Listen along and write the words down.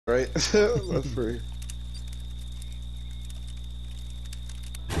right? That's free.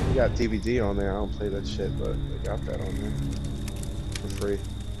 You got DVD on there. I don't play that shit, but they got that on there for free.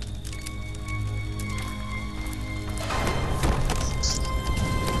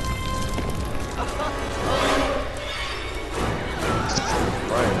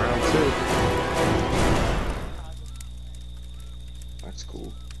 Right, round 2. That's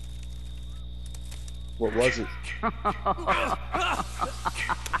cool. What was it?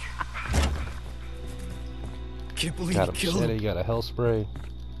 Can't believe Got you a killed machete, him. got a hell spray.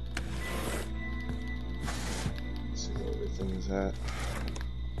 Let's see where everything is at.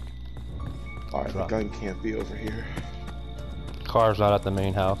 Alright, the Drop. gun can't be over here. Car's not at the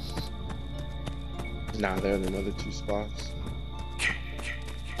main house. Nah, they're in another 2 spots.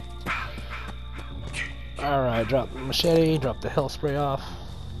 Alright, drop the machete, drop the hell spray off.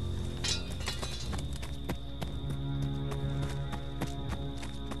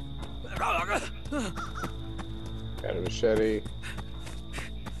 Got a machete.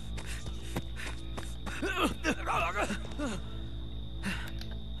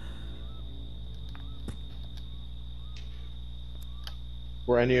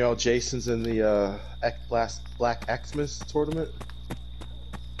 Were any of y'all Jasons in the Black Xmas tournament?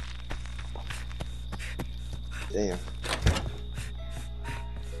 Damn.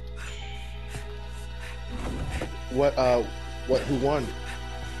 Who won?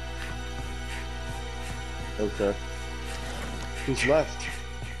 Okay. Who's left?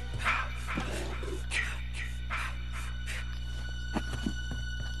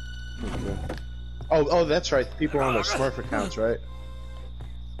 Okay. Oh, that's right. People on their Smurf accounts, right?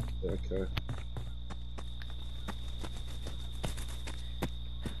 Okay.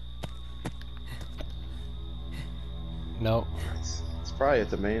 No. It's probably at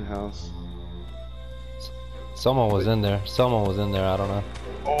the main house. Someone was in there. Someone was in there, I don't know.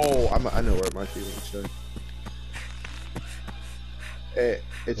 Oh, I know where it might be. Let me check.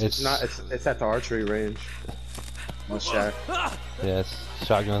 It's not. It's at the archery range. The shack. Yes,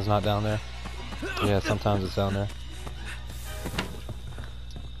 shotgun's not down there. Yeah, sometimes it's down there.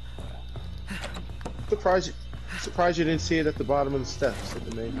 Surprised you didn't see it at the bottom of the steps at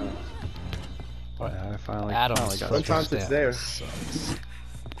the main house. Oh, yeah, I finally Adam's got it. Sometimes it's there.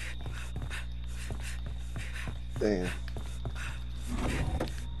 Damn.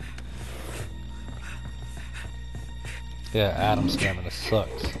 Yeah, Adam's stamina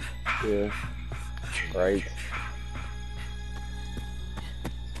sucks. Yeah. Right.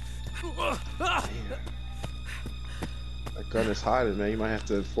 Damn. That gun is hiding, man. You might have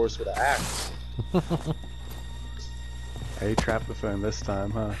to enforce with an axe. Hey, trapped the phone this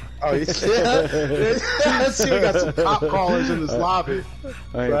time, huh? Oh, yeah. Let's see, we got some top callers in this lobby.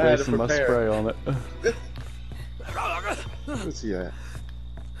 I ain't wasting my spray on it. What's he at?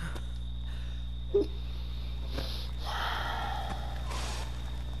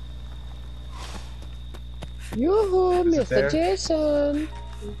 Yoo-hoo, Is it there? Mr. Jason.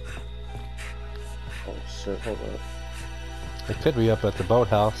 Oh shit, hold up. It could be up at the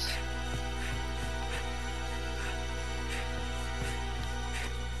boathouse.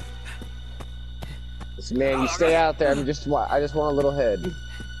 Listen, man, you stay out there. I just want a little head.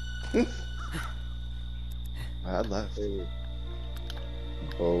 I left.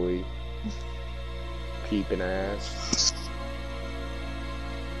 Bully. Peeping ass.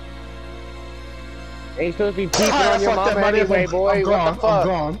 Ain't supposed to be peeping on your mama anyway, boy. I'm gone. What the fuck?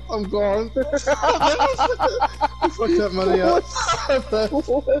 I'm gone. You fucked that money up.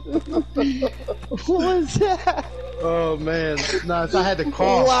 What was that? Oh man, nah, I had to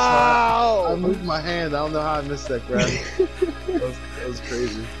cough. Wow. I moved my hand. I don't know how I missed that grab. That was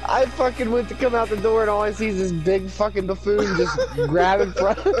crazy. I fucking went to come out the door and all I see is this big fucking buffoon just grab in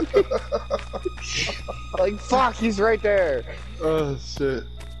front of me. Like, fuck, he's right there. Oh shit.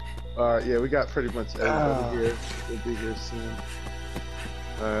 Alright, yeah, we got pretty much everybody here. We'll be here soon.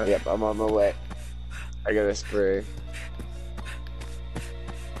 Alright. Yep, I'm on my way. I got a spray.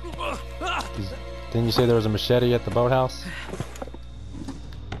 Didn't you say there was a machete at the boathouse?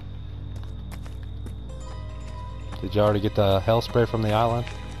 Did you already get the hell spray from the island?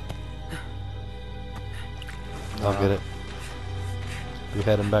 I'll get it. Be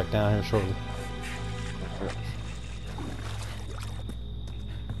heading back down here shortly.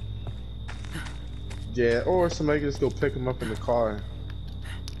 Yeah, or somebody can just go pick them up in the car.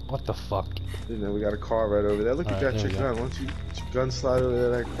 What the fuck? You know, we got a car right over there. Look, you Alright, got your there we gun. Why don't you get your gun slide over there,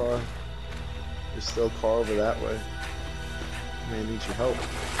 that car? There's still a car over that way. May need your help.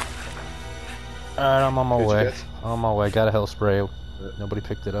 Alright, I'm on my Did you way. get- On my way. Got a hell spray. Nobody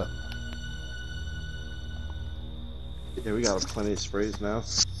picked it up. Yeah, we got plenty of sprays now.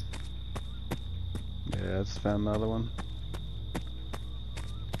 Yeah, I just found another one.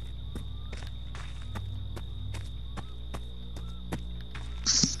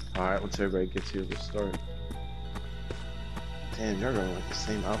 Alright, once everybody gets here, we'll start. Damn, you're going like the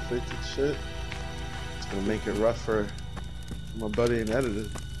same outfit and shit. It's gonna make it rough for my buddy and editor.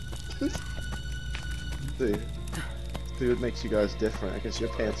 See what makes you guys different. I guess your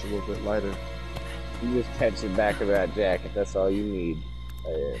pants are a little bit lighter. You just catch the back of that jacket. That's all you need.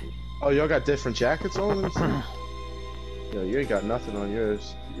 Oh, y'all got different jackets on? Yo, you ain't got nothing on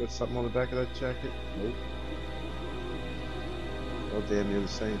yours. You got something on the back of that jacket? Nope. Oh, damn, you're the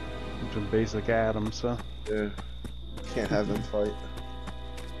same. Some basic atoms, huh? Yeah. Can't have them fight.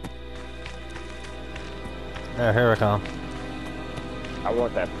 There, here I come. I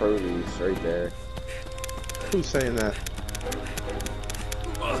want that produce right there. Who's saying that?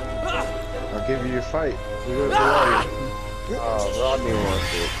 I'll give you your fight. Where are you? Oh, Rodney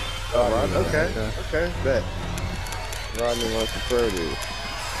wants it. Oh, Rod? Okay, bet. Rodney wants the produce.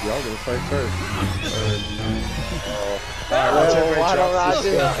 Y'all gonna fight first. Why don't I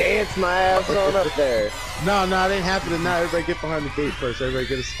just dance my ass on up there? No, it ain't happening now. Everybody get behind the gate first. Everybody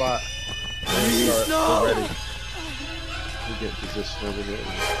get a spot. Please, no! We're ready. We get in position over here in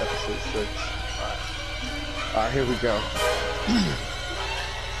episode 6. Alright, here we go.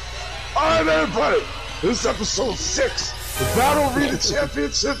 Alright, everybody! This is episode 6. The Battle Arena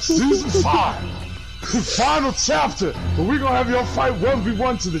Championship Season 5. The final chapter. But we're gonna have y'all fight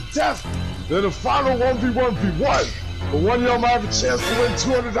 1v1 to the death. Then the final 1v1v1. But one of y'all might have a chance to win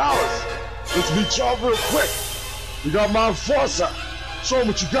 $200. Let's meet y'all real quick. We got my enforcer. Show him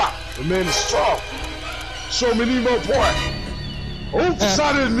what you got. The man is strong. Show me Nemo boy. Oops,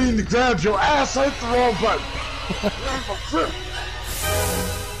 I didn't mean to grab your ass. I hit the wrong button.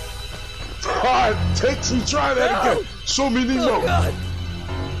 Alright, take 2, try that again. Show me Nemo.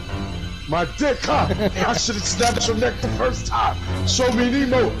 My dick, huh? I should have snapped your neck the first time. Show me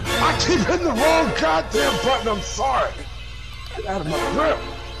Nemo. I keep hitting the wrong goddamn button. I'm sorry. Get out of my grip.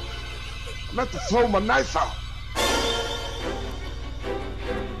 I meant to throw my knife out.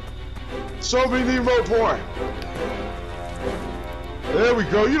 Show me Nemo, boy. There we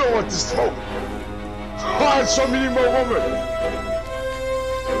go. You don't want this smoke. Alright, show me Nemo, woman.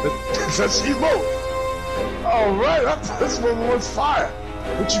 That's Nemo. Alright, this woman wants fire.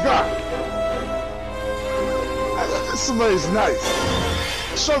 What you got? Somebody's nice.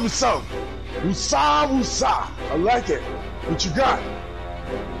 Show me something. Woosah, woosah. I like it. What you got?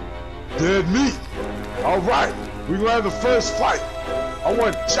 Dead meat. Alright, we're gonna have the first fight. I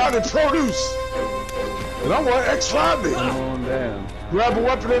want Johnny Produce. And I want X Rodney. Come on down. Grab a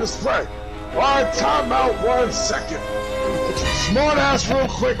weapon and a spray. Alright, time out 1 second. Smart ass real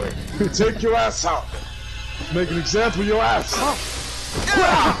quick. Take your ass out. Make an example of your ass.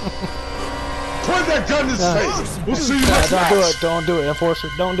 Point that gun in his face. We'll see you next match. Don't do it, Enforcer.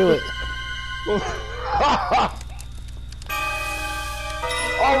 Don't do it.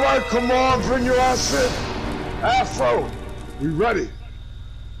 Alright, come on, bring your ass in. Afro, we ready.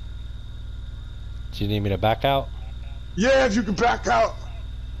 Do you need me to back out? Yeah, if you can back out.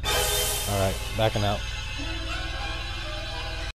 Alright, backing out.